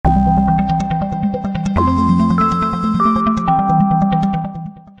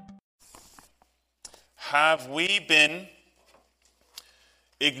Have we been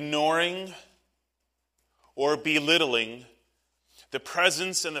ignoring or belittling the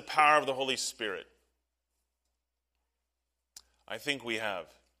presence and the power of the Holy Spirit? I think we have.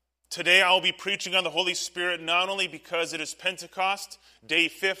 Today I'll be preaching on the Holy Spirit not only because it is Pentecost, day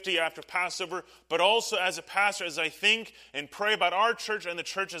 50 after Passover, but also as a pastor, as I think and pray about our church and the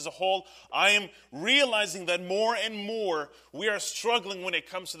church as a whole, I am realizing that more and more we are struggling when it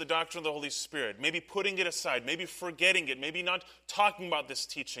comes to the doctrine of the Holy Spirit. Maybe putting it aside, maybe forgetting it, maybe not talking about this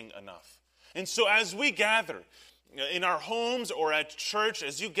teaching enough. And so as we gather in our homes or at church,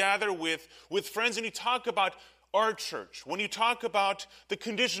 as you gather with friends and you talk about our church, when you talk about the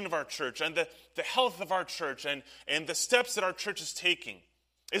condition of our church and the health of our church and the steps that our church is taking,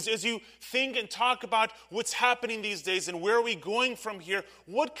 as you think and talk about what's happening these days and where are we going from here,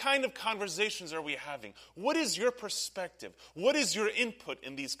 what kind of conversations are we having? What is your perspective? What is your input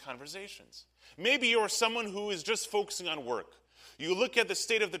in these conversations? Maybe you're someone who is just focusing on work. You look at the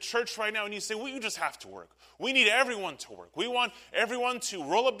state of the church right now and you say, well, you just have to work. We need everyone to work. We want everyone to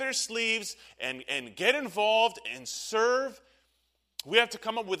roll up their sleeves and get involved and serve. We have to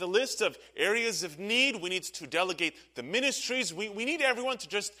come up with a list of areas of need. We need to delegate the ministries. We need everyone to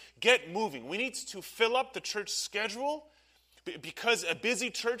just get moving. We need to fill up the church schedule because a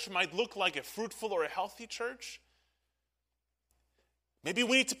busy church might look like a fruitful or a healthy church. Maybe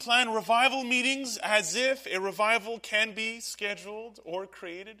we need to plan revival meetings as if a revival can be scheduled or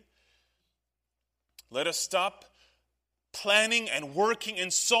created. Let us stop planning and working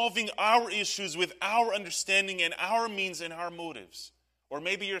and solving our issues with our understanding and our means and our motives. Or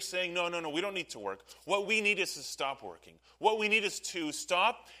maybe you're saying, no, we don't need to work. What we need is to stop working. What we need is to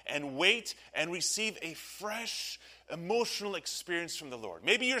stop and wait and receive a fresh emotional experience from the Lord.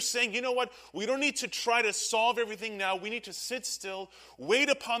 Maybe you're saying, you know what? We don't need to try to solve everything now. We need to sit still, wait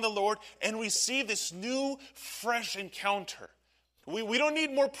upon the Lord, and receive this new, fresh encounter. We don't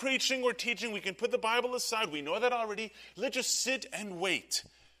need more preaching or teaching. We can put the Bible aside. We know that already. Let's just sit and wait.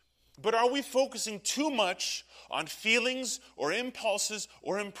 But are we focusing too much on feelings or impulses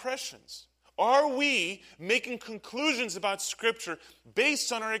or impressions? Are we making conclusions about Scripture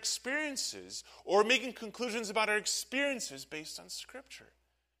based on our experiences or making conclusions about our experiences based on Scripture?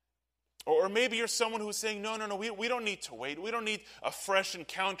 Or maybe you're someone who's saying, no, we don't need to wait. We don't need a fresh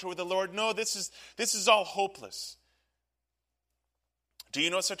encounter with the Lord. No, this is all hopeless. Do you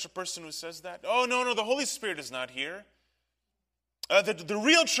know such a person who says that? Oh, no, the Holy Spirit is not here. The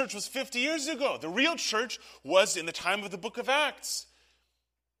real church was 50 years ago. The real church was in the time of the book of Acts.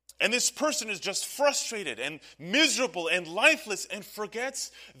 And this person is just frustrated and miserable and lifeless and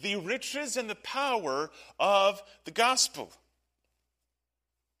forgets the riches and the power of the gospel.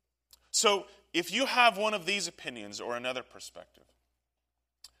 So, if you have one of these opinions or another perspective,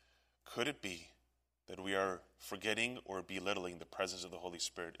 could it be that we are forgetting or belittling the presence of the Holy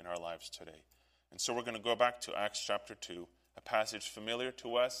Spirit in our lives today? And so we're going to go back to Acts chapter 2, a passage familiar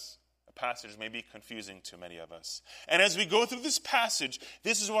to us, a passage may be confusing to many of us. And as we go through this passage,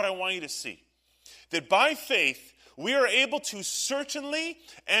 this is what I want you to see. That by faith, we are able to certainly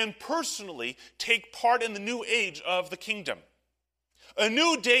and personally take part in the new age of the kingdom. A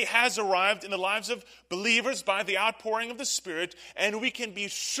new day has arrived in the lives of believers by the outpouring of the Spirit, and we can be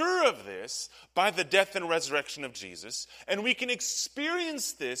sure of this by the death and resurrection of Jesus, and we can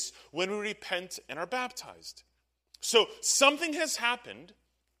experience this when we repent and are baptized. So something has happened.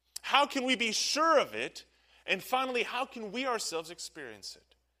 How can we be sure of it? And finally, how can we ourselves experience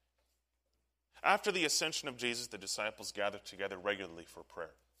it? After the ascension of Jesus, the disciples gathered together regularly for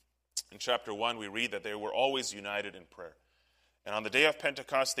prayer. In chapter 1, we read that they were always united in prayer. And on the day of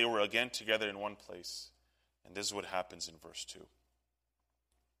Pentecost, they were again together in one place. And this is what happens in verse 2.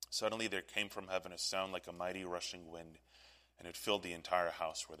 Suddenly there came from heaven a sound like a mighty rushing wind, and it filled the entire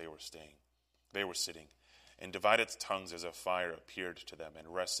house where they were sitting. And divided tongues as a fire appeared to them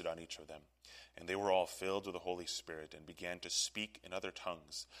and rested on each of them. And they were all filled with the Holy Spirit and began to speak in other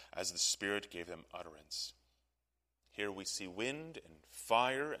tongues as the Spirit gave them utterance. Here we see wind and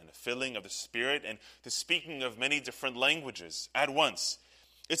fire and a filling of the Spirit and the speaking of many different languages at once.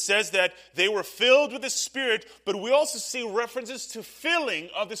 It says that they were filled with the Spirit, but we also see references to filling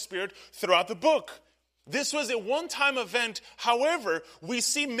of the Spirit throughout the book. This was a one-time event. However, we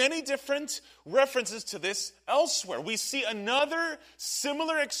see many different references to this elsewhere. We see another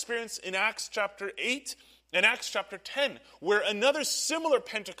similar experience in Acts chapter 8 and Acts chapter 10, where another similar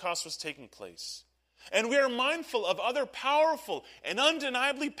Pentecost was taking place. And we are mindful of other powerful and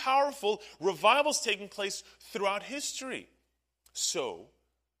undeniably powerful revivals taking place throughout history. So,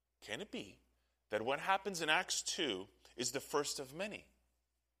 can it be that what happens in Acts 2 is the first of many?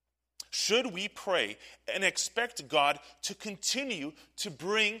 should we pray and expect God to continue to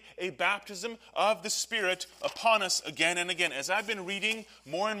bring a baptism of the Spirit upon us again and again? As I've been reading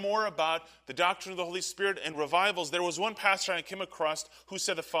more and more about the doctrine of the Holy Spirit and revivals, there was one pastor I came across who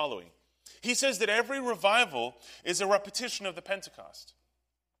said the following. He says that every revival is a repetition of the Pentecost.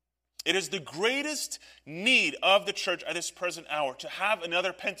 It is the greatest need of the church at this present hour to have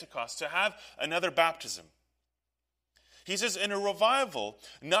another Pentecost, to have another baptism. He says in a revival,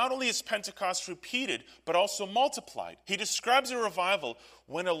 not only is Pentecost repeated, but also multiplied. He describes a revival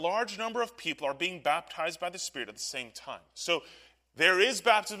when a large number of people are being baptized by the Spirit at the same time. So there is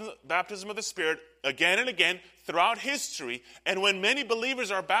baptism of the Spirit again and again throughout history. And when many believers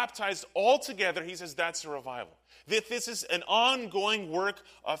are baptized all together, he says that's a revival. This is an ongoing work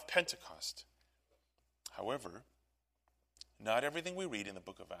of Pentecost. However, not everything we read in the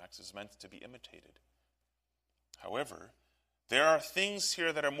book of Acts is meant to be imitated. However, there are things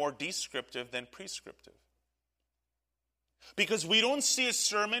here that are more descriptive than prescriptive. Because we don't see a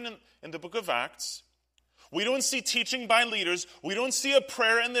sermon in the book of Acts. We don't see teaching by leaders. We don't see a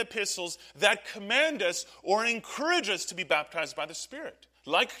prayer in the epistles that command us or encourage us to be baptized by the Spirit.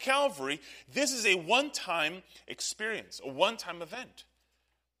 Like Calvary, this is a one-time experience, a one-time event.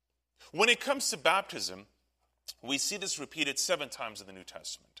 When it comes to baptism, we see this repeated 7 times in the New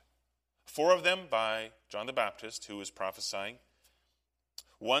Testament. 4 of them by John the Baptist, who was prophesying.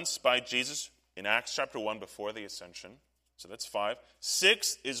 Once by Jesus in Acts chapter 1 before the ascension. So that's 5.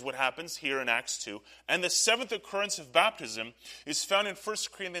 6 is what happens here in Acts 2. And the 7th occurrence of baptism is found in 1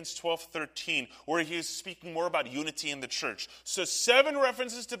 Corinthians 12:13, where he is speaking more about unity in the church. So 7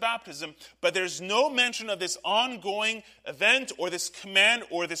 references to baptism, but there's no mention of this ongoing event or this command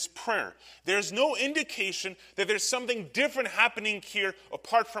or this prayer. There's no indication that there's something different happening here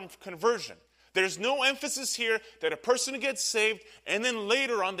apart from conversion. There's no emphasis here that a person gets saved and then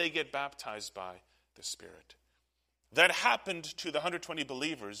later on they get baptized by the Spirit. That happened to the 120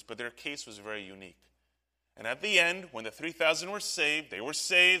 believers, but their case was very unique. And at the end, when the 3,000 were saved, they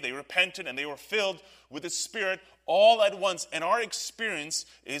repented, and they were filled with the Spirit all at once. And our experience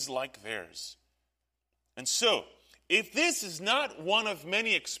is like theirs. And so, if this is not one of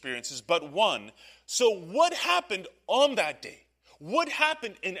many experiences, but one, so what happened on that day? What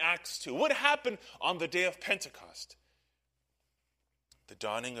happened in Acts 2? What happened on the day of Pentecost? The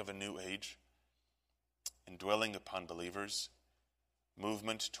dawning of a new age. Indwelling upon believers,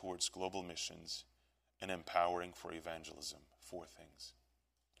 movement towards global missions, and empowering for evangelism. 4 things.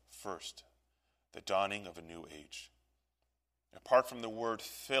 First, the dawning of a new age. Apart from the word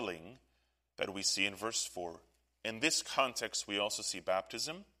filling that we see in verse 4, in this context we also see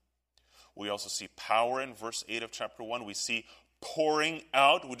baptism. We also see power in verse 8 of chapter 1. We see pouring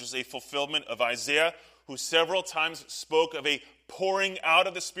out, which is a fulfillment of Isaiah, who several times spoke of a pouring out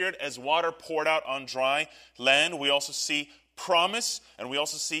of the Spirit as water poured out on dry land. We also see promise, and we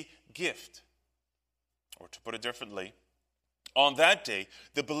also see gift. Or to put it differently, on that day,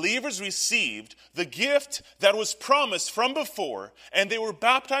 the believers received the gift that was promised from before, and they were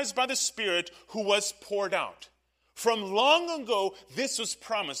baptized by the Spirit who was poured out. From long ago, this was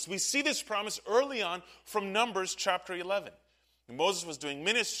promised. We see this promise early on from Numbers chapter 11. Moses was doing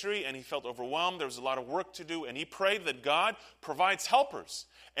ministry and he felt overwhelmed. There was a lot of work to do, and he prayed that God provides helpers.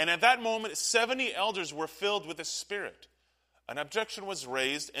 And at that moment, 70 elders were filled with the Spirit. An objection was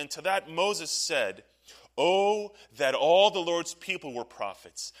raised, and to that Moses said, "Oh, that all the Lord's people were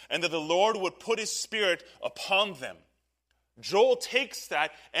prophets, and that the Lord would put his Spirit upon them." Joel takes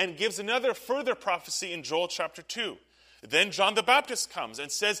that and gives another further prophecy in Joel chapter 2. Then John the Baptist comes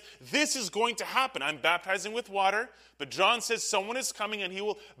and says, this is going to happen. I'm baptizing with water, but John says someone is coming and he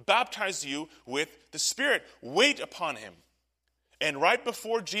will baptize you with the Spirit. Wait upon him. And right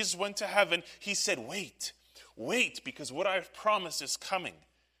before Jesus went to heaven, he said, wait, because what I've promised is coming.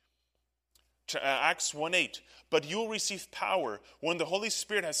 Acts 1:8, but you will receive power when the Holy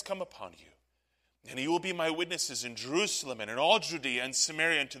Spirit has come upon you. And you will be my witnesses in Jerusalem and in all Judea and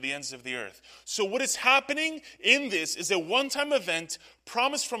Samaria and to the ends of the earth. So what is happening in this is a one-time event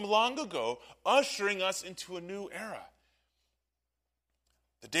promised from long ago, ushering us into a new era.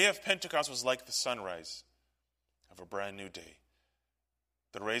 The day of Pentecost was like the sunrise of a brand new day.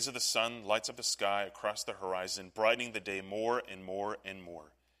 The rays of the sun lights up the sky across the horizon, brightening the day more and more and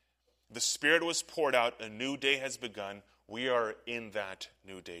more. The Spirit was poured out. A new day has begun. We are in that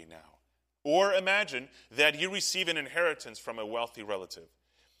new day now. Or imagine that you receive an inheritance from a wealthy relative.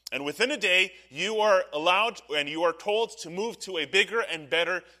 And within a day, you are allowed and you are told to move to a bigger and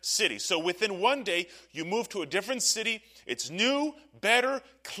better city. So within one day, you move to a different city. It's new, better,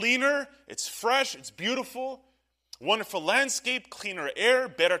 cleaner, it's fresh, it's beautiful. wonderful landscape, cleaner air,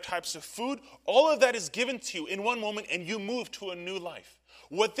 better types of food. All of that is given to you in one moment, and you move to a new life.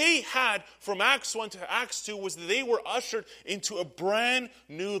 What they had from Acts 1 to Acts 2 was that they were ushered into a brand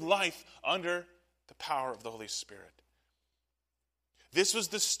new life under the power of the Holy Spirit. This was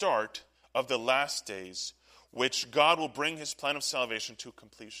the start of the last days, which God will bring his plan of salvation to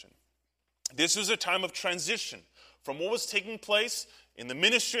completion. This was a time of transition from what was taking place in the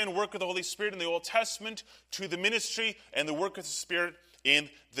ministry and work of the Holy Spirit in the Old Testament to the ministry and the work of the Spirit in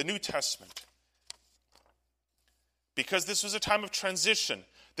the New Testament. Because this was a time of transition,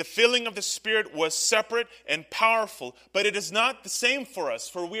 the filling of the Spirit was separate and powerful, but it is not the same for us,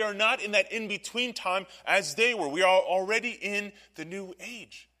 for we are not in that in-between time as they were. We are already in the new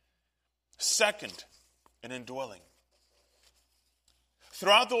age. Second, an indwelling.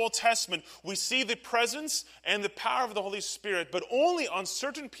 Throughout the Old Testament, we see the presence and the power of the Holy Spirit, but only on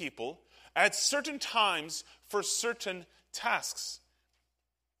certain people, at certain times, for certain tasks.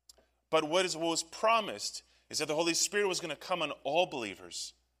 But what was promised is that the Holy Spirit was going to come on all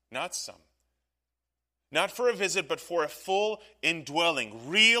believers, not some. Not for a visit, but for a full indwelling,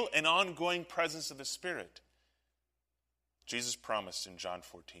 real and ongoing presence of the Spirit. Jesus promised in John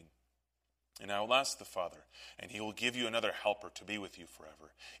 14, "And I will ask the Father, and he will give you another helper to be with you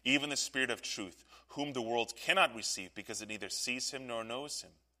forever, even the Spirit of truth, whom the world cannot receive because it neither sees him nor knows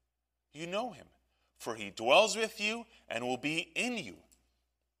him. You know him, for he dwells with you and will be in you."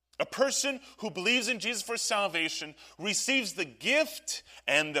 A person who believes in Jesus for salvation receives the gift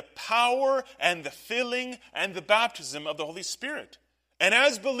and the power and the filling and the baptism of the Holy Spirit. And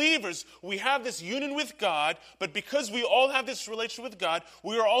as believers, we have this union with God, but because we all have this relationship with God,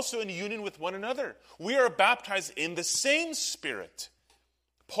 we are also in union with one another. We are baptized in the same Spirit.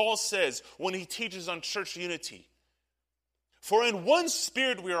 Paul says when he teaches on church unity, "For in one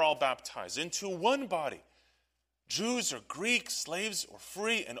Spirit we are all baptized, into one body. Jews or Greeks, slaves or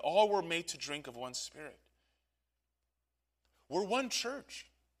free, and all were made to drink of one Spirit." We're one church.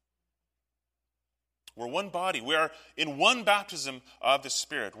 We're one body. We are in one baptism of the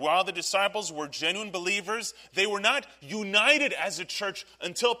Spirit. While the disciples were genuine believers, they were not united as a church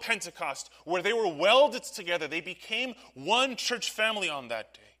until Pentecost, where they were welded together. They became one church family on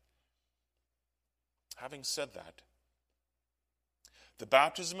that day. Having said that, the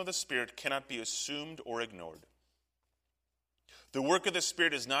baptism of the Spirit cannot be assumed or ignored. The work of the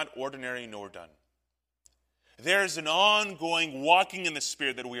Spirit is not ordinary nor done. There is an ongoing walking in the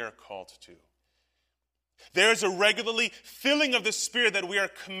Spirit that we are called to. There is a regularly filling of the Spirit that we are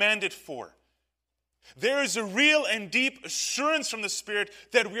commanded for. There is a real and deep assurance from the Spirit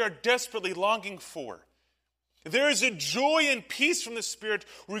that we are desperately longing for. There is a joy and peace from the Spirit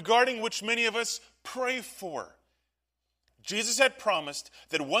regarding which many of us pray for. Jesus had promised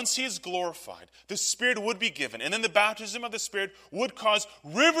that once he is glorified, the Spirit would be given, and then the baptism of the Spirit would cause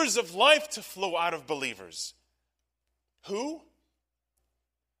rivers of life to flow out of believers. Who?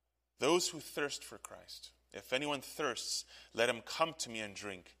 Those who thirst for Christ. "If anyone thirsts, let him come to me and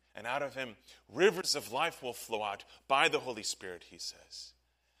drink, and out of him rivers of life will flow out by the Holy Spirit," he says.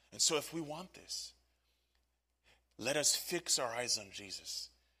 And so if we want this, let us fix our eyes on Jesus.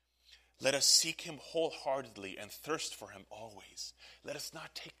 Let us seek him wholeheartedly and thirst for him always. Let us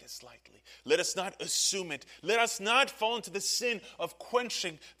not take this lightly. Let us not assume it. Let us not fall into the sin of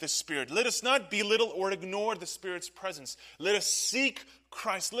quenching the Spirit. Let us not belittle or ignore the Spirit's presence. Let us seek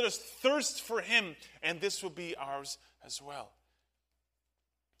Christ. Let us thirst for him, and this will be ours as well.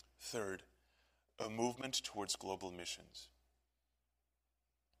 Third, a movement towards global missions.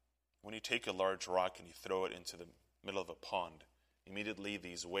 When you take a large rock and you throw it into the middle of a pond, immediately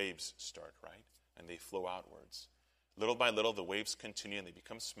these waves start, right? And they flow outwards. Little by little, the waves continue and they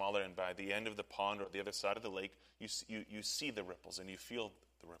become smaller, and by the end of the pond or the other side of the lake, you see the ripples and you feel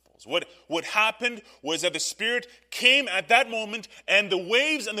the ripples. What happened was that the Spirit came at that moment, and the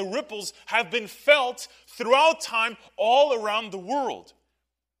waves and the ripples have been felt throughout time all around the world.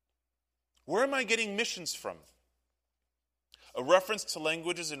 Where am I getting missions from? A reference to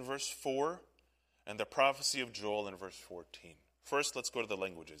languages in verse 4 and the prophecy of Joel in verse 14. First, let's go to the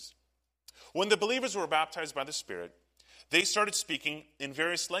languages. When the believers were baptized by the Spirit, they started speaking in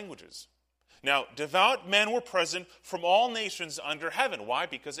various languages. Now, devout men were present from all nations under heaven. Why?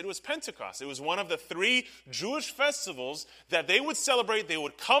 Because it was Pentecost. It was one of the 3 Jewish festivals that they would celebrate. They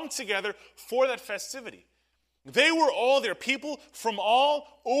would come together for that festivity. They were all there, people from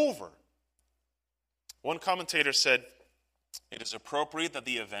all over. One commentator said, "It is appropriate that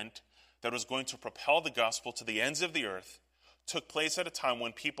the event that was going to propel the gospel to the ends of the earth took place at a time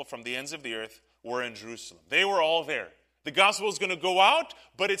when people from the ends of the earth were in Jerusalem." They were all there. The gospel is going to go out,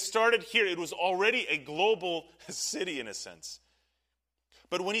 but it started here. It was already a global city in a sense.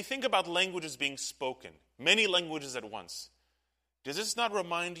 But when you think about languages being spoken, many languages at once, does this not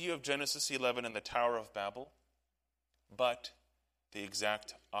remind you of Genesis 11 and the Tower of Babel? But the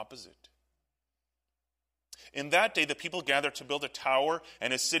exact opposite. In that day, the people gathered to build a tower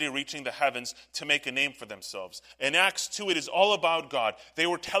and a city reaching the heavens to make a name for themselves. In Acts 2, it is all about God. They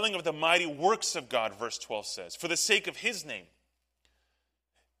were telling of the mighty works of God, verse 12 says, for the sake of his name.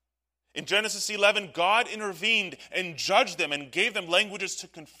 In Genesis 11, God intervened and judged them and gave them languages to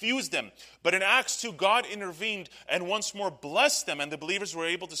confuse them. But in Acts 2, God intervened and once more blessed them, and the believers were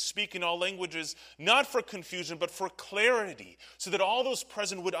able to speak in all languages, not for confusion, but for clarity, so that all those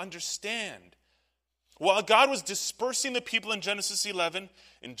present would understand. While God was dispersing the people in Genesis 11,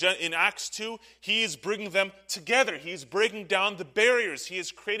 in Acts 2, he is bringing them together. He is breaking down the barriers. He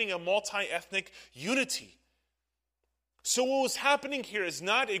is creating a multi-ethnic unity. So what was happening here is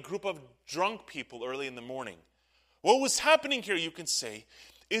not a group of drunk people early in the morning. What was happening here, you can say,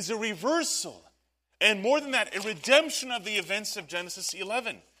 is a reversal. And more than that, a redemption of the events of Genesis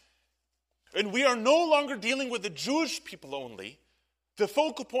 11. And we are no longer dealing with the Jewish people only. The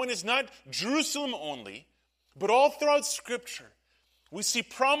focal point is not Jerusalem only, but all throughout Scripture, we see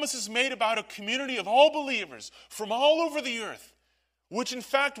promises made about a community of all believers from all over the earth, which in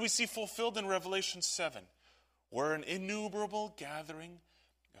fact we see fulfilled in Revelation 7, where an innumerable gathering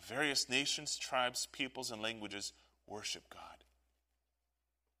of various nations, tribes, peoples, and languages worship God.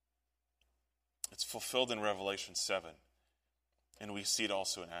 It's fulfilled in Revelation 7, and we see it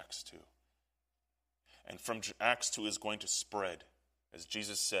also in Acts 2. And from Acts 2 is going to spread, as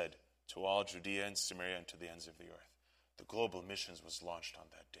Jesus said, to all Judea and Samaria and to the ends of the earth. The global missions was launched on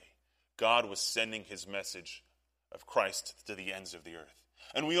that day. God was sending his message of Christ to the ends of the earth.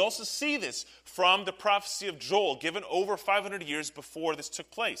 And we also see this from the prophecy of Joel, given over 500 years before this took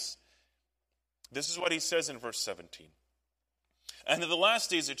place. This is what he says in verse 17. And in the last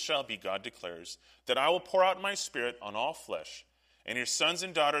days it shall be, God declares, that I will pour out my spirit on all flesh, and your sons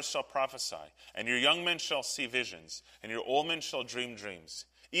and daughters shall prophesy, and your young men shall see visions, and your old men shall dream dreams.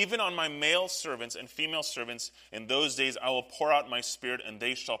 Even on my male servants and female servants in those days I will pour out my spirit, and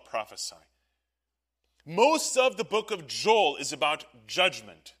they shall prophesy. Most of the book of Joel is about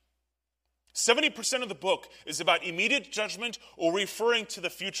judgment. 70% of the book is about immediate judgment or referring to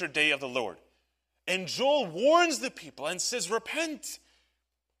the future day of the Lord. And Joel warns the people and says, repent,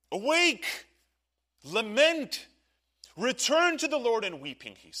 awake, lament, return to the Lord in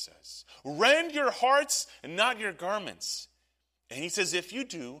weeping, he says. Rend your hearts and not your garments. And he says, if you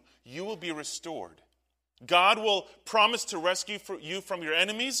do, you will be restored. God will promise to rescue you from your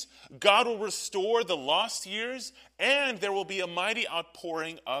enemies. God will restore the lost years. And there will be a mighty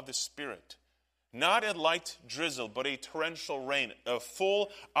outpouring of the Spirit. Not a light drizzle, but a torrential rain. A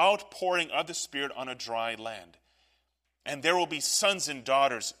full outpouring of the Spirit on a dry land. And there will be sons and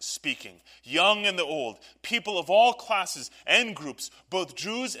daughters speaking, young and the old, people of all classes and groups, both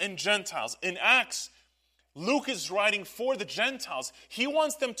Jews and Gentiles. In Acts, Luke is writing for the Gentiles. He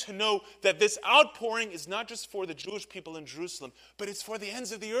wants them to know that this outpouring is not just for the Jewish people in Jerusalem, but it's for the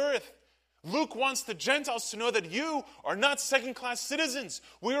ends of the earth. Luke wants the Gentiles to know that you are not second-class citizens.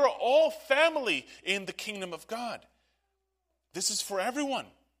 We are all family in the kingdom of God. This is for everyone.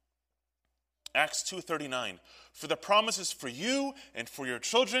 Acts 2:39, for the promise is for you and for your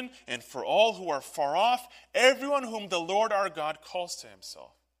children and for all who are far off, everyone whom the Lord our God calls to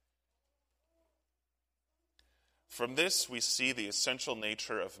himself. From this, we see the essential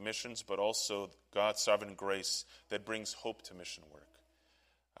nature of missions, but also God's sovereign grace that brings hope to mission work.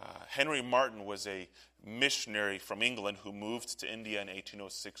 Henry Martyn was a missionary from England who moved to India in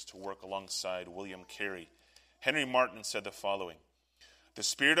 1806 to work alongside William Carey. Henry Martyn said the following, the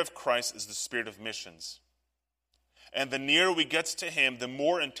Spirit of Christ is the spirit of missions. And the nearer we get to him, the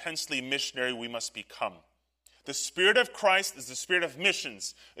more intensely missionary we must become. The Spirit of Christ is the spirit of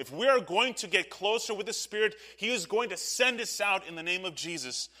missions. If we are going to get closer with the Spirit, he is going to send us out in the name of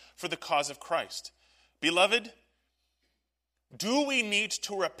Jesus for the cause of Christ. Beloved, do we need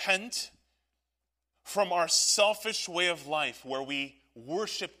to repent from our selfish way of life where we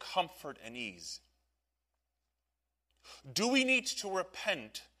worship comfort and ease? Do we need to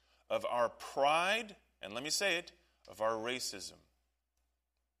repent of our pride, and let me say it, of our racism?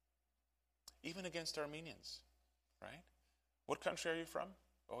 Even against Armenians, right? What country are you from?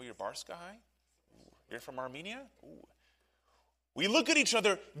 Oh, you're Barska High? You're from Armenia? Ooh. We look at each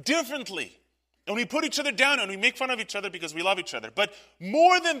other differently. And we put each other down and we make fun of each other because we love each other. But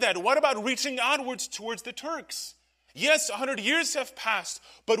more than that, what about reaching outwards towards the Turks? Yes, 100 years have passed,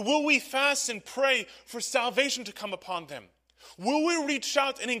 but will we fast and pray for salvation to come upon them? Will we reach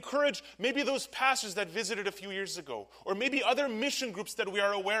out and encourage maybe those pastors that visited a few years ago, or maybe other mission groups that we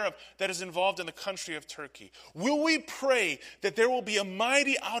are aware of that is involved in the country of Turkey? Will we pray that there will be a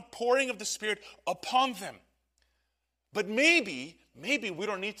mighty outpouring of the Spirit upon them? But maybe we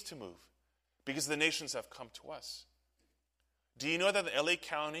don't need to move because the nations have come to us. Do you know that in LA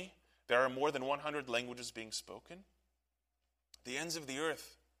County, there are more than 100 languages being spoken? The ends of the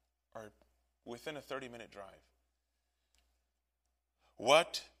earth are within a 30-minute drive.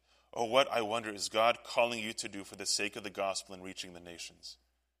 What, I wonder, is God calling you to do for the sake of the gospel in reaching the nations?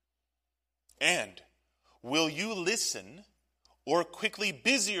 And will you listen or quickly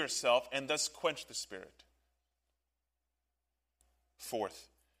busy yourself and thus quench the Spirit? Fourth,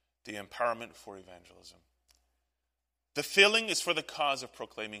 the empowerment for evangelism. The filling is for the cause of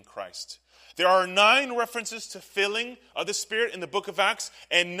proclaiming Christ. There are 9 references to filling of the Spirit in the book of Acts,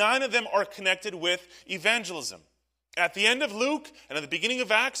 and 9 of them are connected with evangelism. At the end of Luke and at the beginning of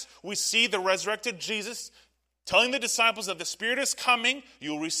Acts, we see the resurrected Jesus telling the disciples that the Spirit is coming,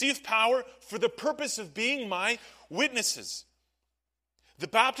 you will receive power for the purpose of being my witnesses. The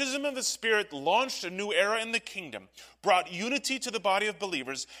baptism of the Spirit launched a new era in the kingdom, brought unity to the body of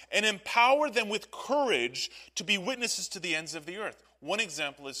believers, and empowered them with courage to be witnesses to the ends of the earth. One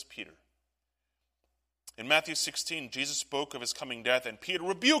example is Peter. In Matthew 16, Jesus spoke of his coming death, and Peter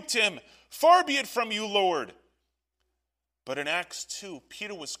rebuked him, "Far be it from you, Lord." But in Acts 2,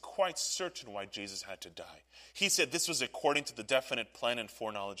 Peter was quite certain why Jesus had to die. He said this was according to the definite plan and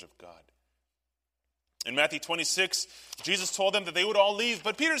foreknowledge of God. In Matthew 26, Jesus told them that they would all leave,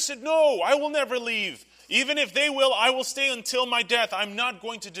 but Peter said, "No, I will never leave. Even if they will, I will stay until my death. I'm not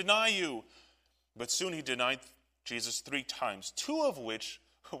going to deny you." But soon he denied Jesus 3 times, 2 of which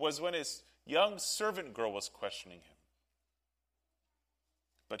was when his young servant girl was questioning him.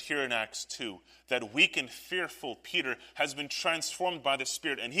 But here in Acts 2, that weak and fearful Peter has been transformed by the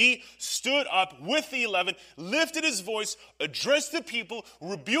Spirit. And he stood up with the 11, lifted his voice, addressed the people,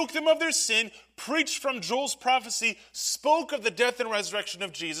 rebuked them of their sin, preached from Joel's prophecy, spoke of the death and resurrection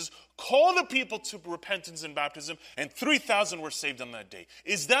of Jesus, called the people to repentance and baptism, and 3,000 were saved on that day.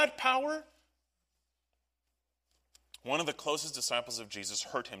 Is that power? One of the closest disciples of Jesus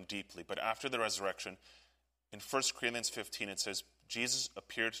hurt him deeply, but after the resurrection, in 1 Corinthians 15, it says, Jesus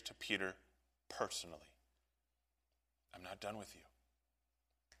appeared to Peter personally. "I'm not done with you."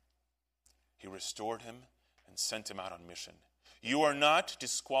 He restored him and sent him out on mission. You are not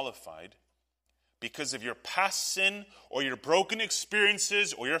disqualified because of your past sin or your broken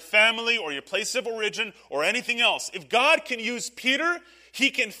experiences or your family or your place of origin or anything else. If God can use Peter,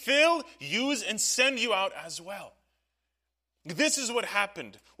 he can fill, use, and send you out as well. This is what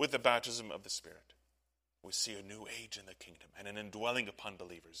happened with the baptism of the Spirit. We see a new age in the kingdom and an indwelling upon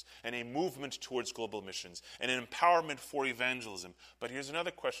believers and a movement towards global missions and an empowerment for evangelism. But here's another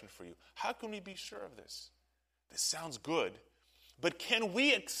question for you. How can we be sure of this? This sounds good, but can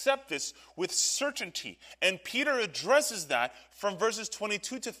we accept this with certainty? And Peter addresses that from verses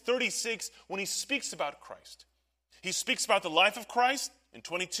 22 to 36 when he speaks about Christ. He speaks about the life of Christ in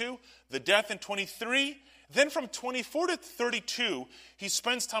 22, the death in 23. Then from 24 to 32, he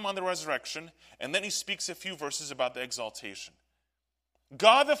spends time on the resurrection, and then he speaks a few verses about the exaltation.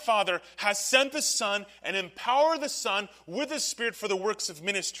 God the Father has sent the Son and empowered the Son with the Spirit for the works of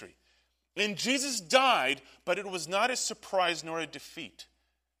ministry. And Jesus died, but it was not a surprise nor a defeat.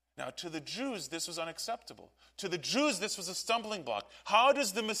 Now, to the Jews, this was unacceptable. To the Jews, this was a stumbling block. How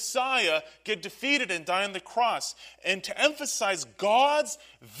does the Messiah get defeated and die on the cross? And to emphasize God's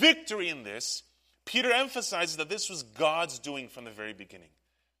victory in this, Peter emphasizes that this was God's doing from the very beginning.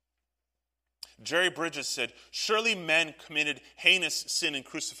 Jerry Bridges said, "Surely men committed heinous sin in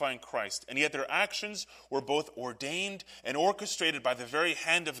crucifying Christ, and yet their actions were both ordained and orchestrated by the very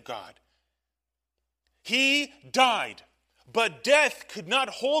hand of God. He died, but death could not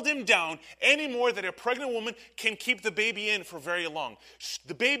hold him down any more than a pregnant woman can keep the baby in for very long.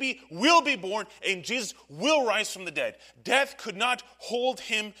 The baby will be born, and Jesus will rise from the dead. Death could not hold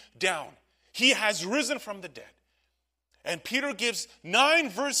him down. He has risen from the dead." And Peter gives 9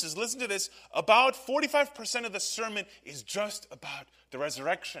 verses, listen to this, about 45% of the sermon is just about the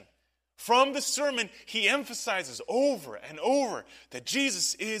resurrection. From the sermon, he emphasizes over and over that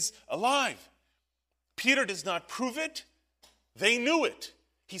Jesus is alive. Peter does not prove it. They knew it.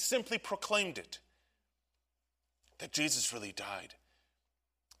 He simply proclaimed it. That Jesus really died.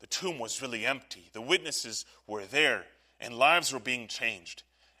 The tomb was really empty. The witnesses were there, and lives were being changed.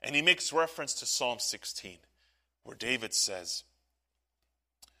 And he makes reference to Psalm 16, where David says,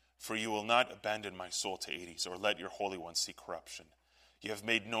 For you will not abandon my soul to Hades, or let your Holy One see corruption. You have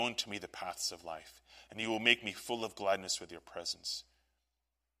made known to me the paths of life, and you will make me full of gladness with your presence.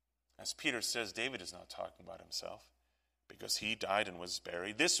 As Peter says, David is not talking about himself, because he died and was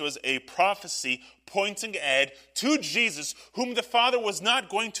buried. This was a prophecy pointing ahead to Jesus, whom the Father was not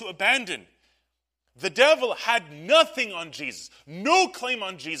going to abandon. The devil had nothing on Jesus, no claim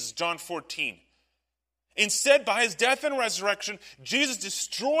on Jesus, John 14. Instead, by his death and resurrection, Jesus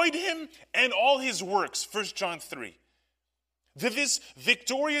destroyed him and all his works, 1 John 3. This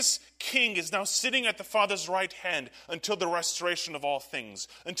victorious king is now sitting at the Father's right hand until the restoration of all things,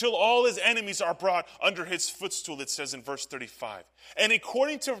 until all his enemies are brought under his footstool, it says in verse 35. And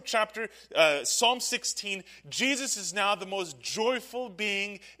according to Psalm 16, Jesus is now the most joyful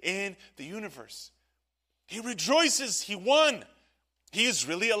being in the universe. He rejoices, he won. He is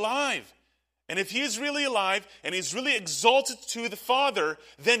really alive. And if he is really alive and he's really exalted to the Father,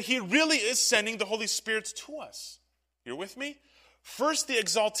 then he really is sending the Holy Spirit to us. You're with me? First the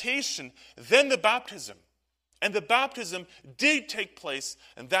exaltation, then the baptism. And the baptism did take place,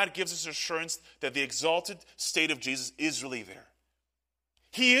 and that gives us assurance that the exalted state of Jesus is really there.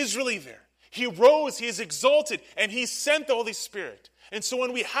 He is really there. He rose, he is exalted, and he sent the Holy Spirit. And so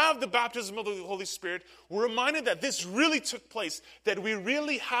when we have the baptism of the Holy Spirit, we're reminded that this really took place, that we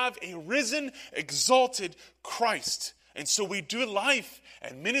really have a risen, exalted Christ. And so we do life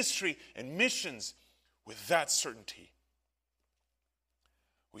and ministry and missions with that certainty.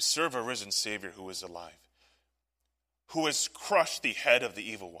 We serve a risen Savior who is alive, who has crushed the head of the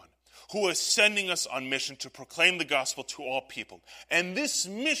evil one, who is sending us on mission to proclaim the gospel to all people. And this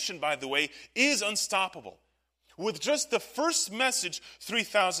mission, by the way, is unstoppable. With just the first message,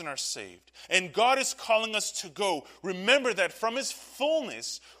 3,000 are saved. And God is calling us to go. Remember that from his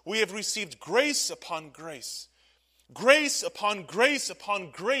fullness, we have received grace upon grace. Grace upon grace upon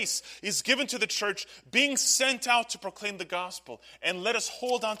grace is given to the church, being sent out to proclaim the gospel. And let us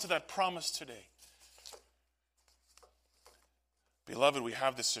hold on to that promise today. Beloved, we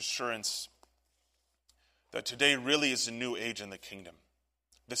have this assurance that today really is a new age in the kingdom.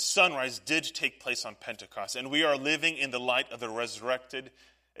 The sunrise did take place on Pentecost, and we are living in the light of the resurrected,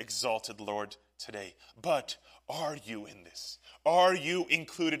 exalted Lord today. But are you in this? Are you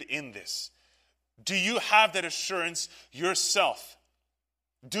included in this? Do you have that assurance yourself?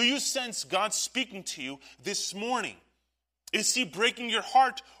 Do you sense God speaking to you this morning? Is he breaking your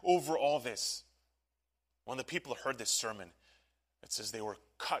heart over all this? When the people heard this sermon, it says they were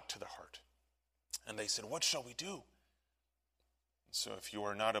cut to the heart. And they said, what shall we do? So if you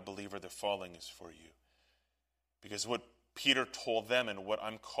are not a believer, the following is for you. Because what Peter told them and what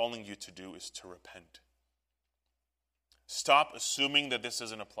I'm calling you to do is to repent. Stop assuming that this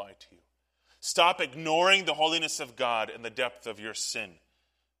doesn't apply to you. Stop ignoring the holiness of God and the depth of your sin.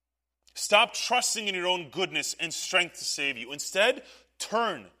 Stop trusting in your own goodness and strength to save you. Instead,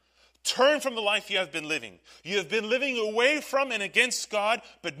 turn. Turn from the life you have been living. You have been living away from and against God,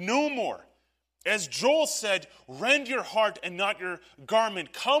 but no more. As Joel said, rend your heart and not your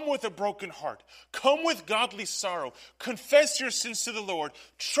garment. Come with a broken heart. Come with godly sorrow. Confess your sins to the Lord.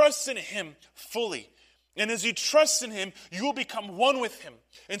 Trust in him fully. And as you trust in him, you will become one with him.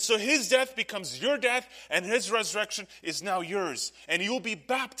 And so his death becomes your death, and his resurrection is now yours. And you will be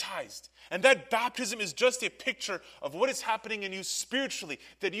baptized. And that baptism is just a picture of what is happening in you spiritually,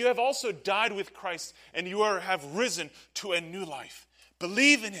 that you have also died with Christ, and you have risen to a new life.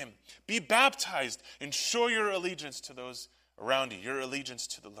 Believe in him, be baptized, and show your allegiance to those around you, your allegiance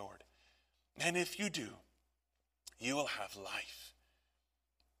to the Lord. And if you do, you will have life.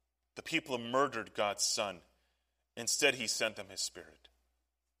 The people murdered God's Son. Instead, he sent them his Spirit.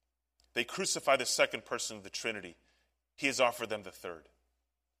 They crucified the second person of the Trinity. He has offered them the third.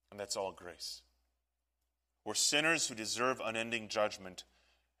 And that's all grace. We're sinners who deserve unending judgment.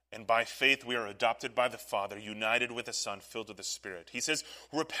 And by faith, we are adopted by the Father, united with the Son, filled with the Spirit. He says,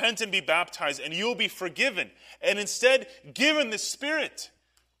 repent and be baptized, and you'll be forgiven. And instead, given the Spirit.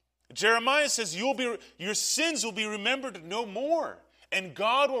 Jeremiah says, your sins will be remembered no more. And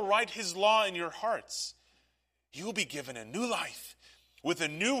God will write his law in your hearts. You will be given a new life, with a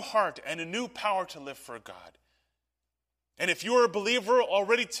new heart and a new power to live for God. And if you are a believer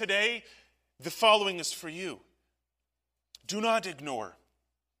already today, the following is for you. Do not ignore.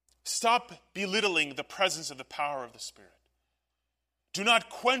 Stop belittling the presence of the power of the Spirit. Do not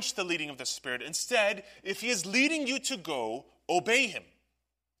quench the leading of the Spirit. Instead, if he is leading you to go, obey him.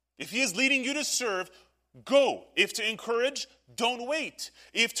 If he is leading you to serve, go. If to encourage, don't wait.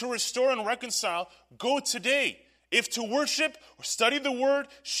 If to restore and reconcile, go today. If to worship or study the word,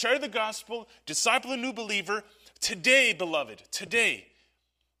 share the gospel, disciple a new believer, today, beloved, today.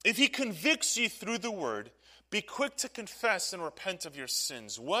 If he convicts you through the word, be quick to confess and repent of your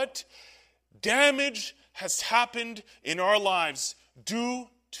sins. What damage has happened in our lives due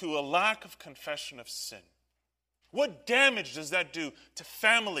to a lack of confession of sin? What damage does that do to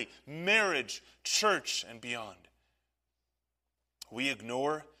family, marriage, church, and beyond? We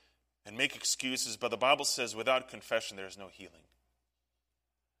ignore and make excuses, but the Bible says without confession there is no healing.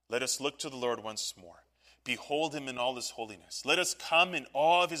 Let us look to the Lord once more. Behold him in all his holiness. Let us come in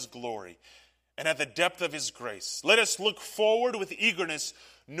awe of his glory and at the depth of his grace. Let us look forward with eagerness,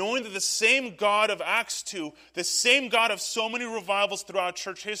 knowing that the same God of Acts 2, the same God of so many revivals throughout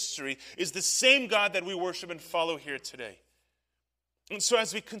church history, is the same God that we worship and follow here today. And so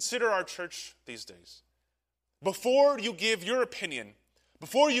as we consider our church these days, before you give your opinion,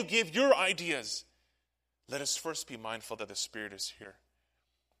 before you give your ideas, let us first be mindful that the Spirit is here.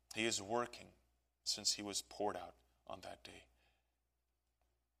 He is working since he was poured out on that day.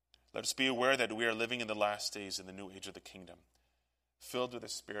 Let us be aware that we are living in the last days in the new age of the kingdom, filled with the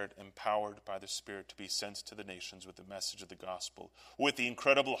Spirit, empowered by the Spirit to be sent to the nations with the message of the gospel, with the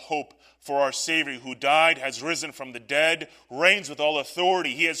incredible hope for our Savior who died, has risen from the dead, reigns with all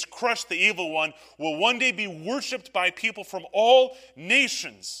authority. He has crushed the evil one, will one day be worshipped by people from all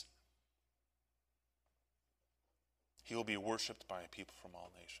nations. He will be worshipped by a people from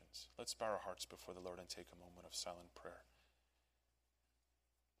all nations. Let's bow our hearts before the Lord and take a moment of silent prayer.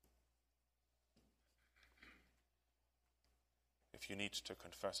 If you need to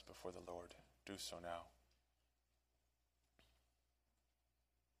confess before the Lord, do so now.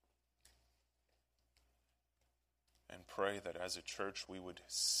 And pray that as a church we would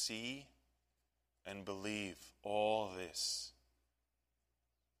see and believe all this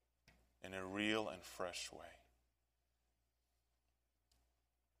in a real and fresh way.